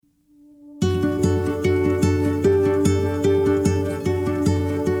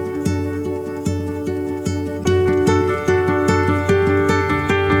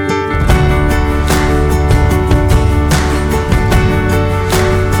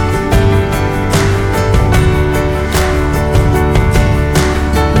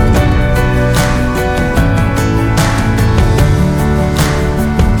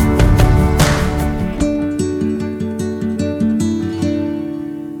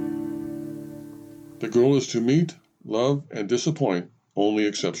The goal is to meet, love, and disappoint only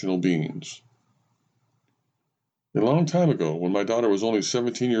exceptional beings. A long time ago, when my daughter was only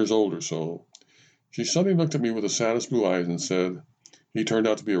 17 years old or so, she suddenly looked at me with the saddest blue eyes and said, "He turned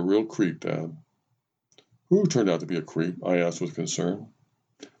out to be a real creep, Dad." "Who turned out to be a creep?" I asked with concern.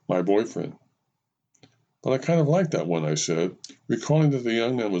 "My boyfriend." "But I kind of liked that one," I said, recalling that the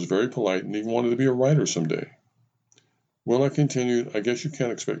young man was very polite and even wanted to be a writer someday. "Well," I continued, "I guess you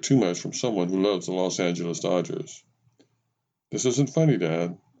can't expect too much from someone who loves the Los Angeles Dodgers." "This isn't funny,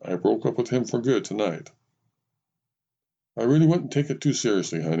 Dad. I broke up with him for good tonight." "I really wouldn't take it too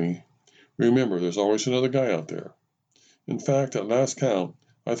seriously, honey. Remember, there's always another guy out there. In fact, at last count,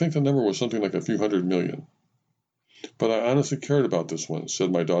 I think the number was something like a few 100 million. But I honestly cared about this one,"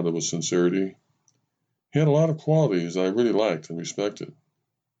 said my daughter with sincerity. "He had a lot of qualities that I really liked and respected."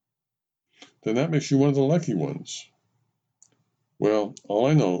 "Then that makes you one of the lucky ones." "Well, all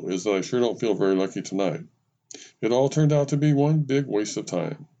I know is that I sure don't feel very lucky tonight. It all turned out to be one big waste of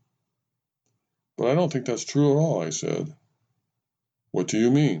time." "But I don't think that's true at all," I said. "What do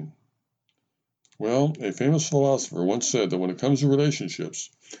you mean?" "Well, a famous philosopher once said that when it comes to relationships,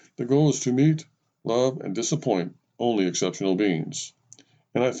 the goal is to meet, love, and disappoint only exceptional beings.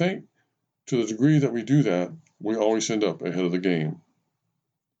 And I think, to the degree that we do that, we always end up ahead of the game."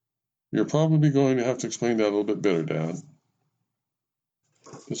 "You're probably going to have to explain that a little bit better, Dad."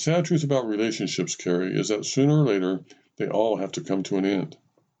 The sad truth about relationships, Carrie, is that sooner or later they all have to come to an end.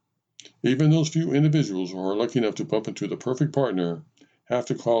 Even those few individuals who are lucky enough to bump into the perfect partner have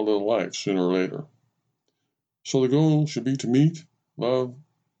to call it a life sooner or later. So the goal should be to meet, love,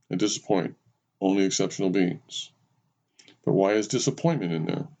 and disappoint only exceptional beings. But why is disappointment in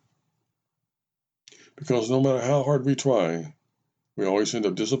there? Because no matter how hard we try, we always end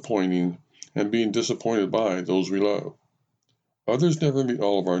up disappointing and being disappointed by those we love. Others never meet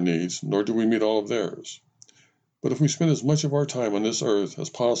all of our needs, nor do we meet all of theirs. But if we spend as much of our time on this earth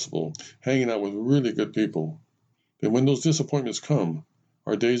as possible hanging out with really good people, then when those disappointments come,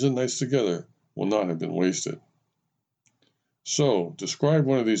 our days and nights together will not have been wasted. So, describe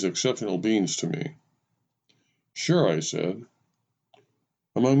one of these exceptional beings to me. "Sure," I said.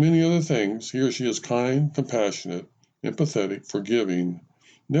 "Among many other things, he or she is kind, compassionate, empathetic, forgiving,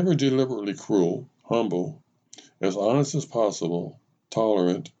 never deliberately cruel, humble, as honest as possible,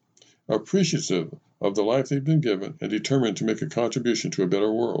 tolerant, appreciative of the life they've been given, and determined to make a contribution to a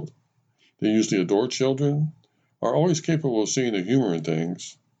better world. They usually adore children, are always capable of seeing the humor in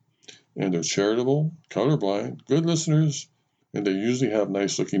things, and they're charitable, colorblind, good listeners, and they usually have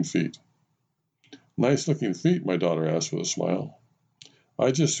nice-looking feet." "Nice-looking feet?" my daughter asked with a smile. "I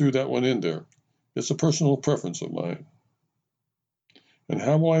just threw that one in there. It's a personal preference of mine." "And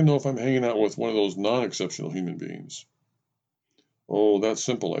how will I know if I'm hanging out with one of those non-exceptional human beings?" "Oh, that's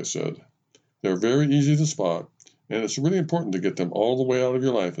simple," I said. "They're very easy to spot, and it's really important to get them all the way out of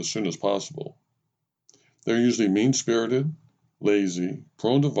your life as soon as possible. They're usually mean-spirited, lazy,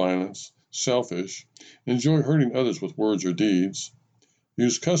 prone to violence, selfish, enjoy hurting others with words or deeds,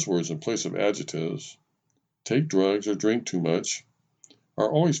 use cuss words in place of adjectives, take drugs or drink too much,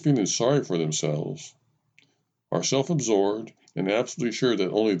 are always feeling sorry for themselves, are self-absorbed and absolutely sure that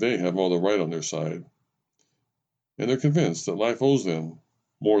only they have all the right on their side, and they're convinced that life owes them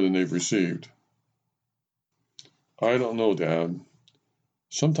more than they've received." "I don't know, Dad.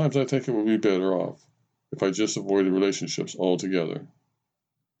 Sometimes I think it would be better off if I just avoided relationships altogether."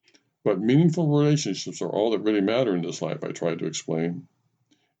 "But meaningful relationships are all that really matter in this life," I tried to explain.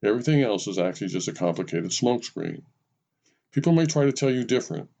 "Everything else is actually just a complicated smokescreen. People may try to tell you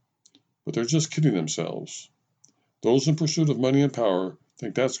different, but they're just kidding themselves. Those in pursuit of money and power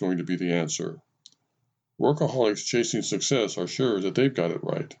think that's going to be the answer. Workaholics chasing success are sure that they've got it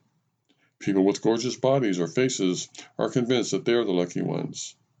right. People with gorgeous bodies or faces are convinced that they're the lucky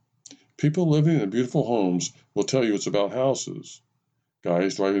ones. People living in beautiful homes will tell you it's about houses.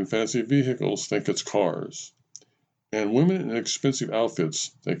 Guys driving fancy vehicles think it's cars. And women in expensive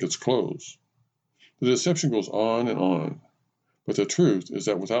outfits think it's clothes. The deception goes on and on. But the truth is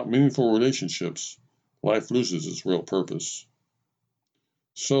that without meaningful relationships, life loses its real purpose."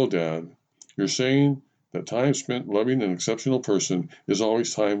 "So, Dad, you're saying that time spent loving an exceptional person is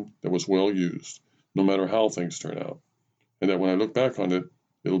always time that was well used, no matter how things turn out, and that when I look back on it,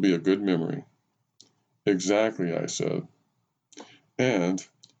 it'll be a good memory." "Exactly," I said. "And,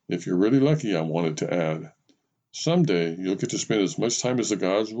 if you're really lucky," I wanted to add, "someday you'll get to spend as much time as the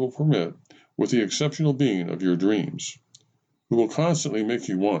gods will permit with the exceptional being of your dreams, who will constantly make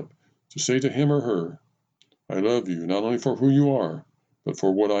you want to say to him or her, 'I love you not only for who you are, but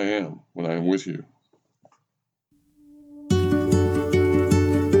for what I am when I am with you.'"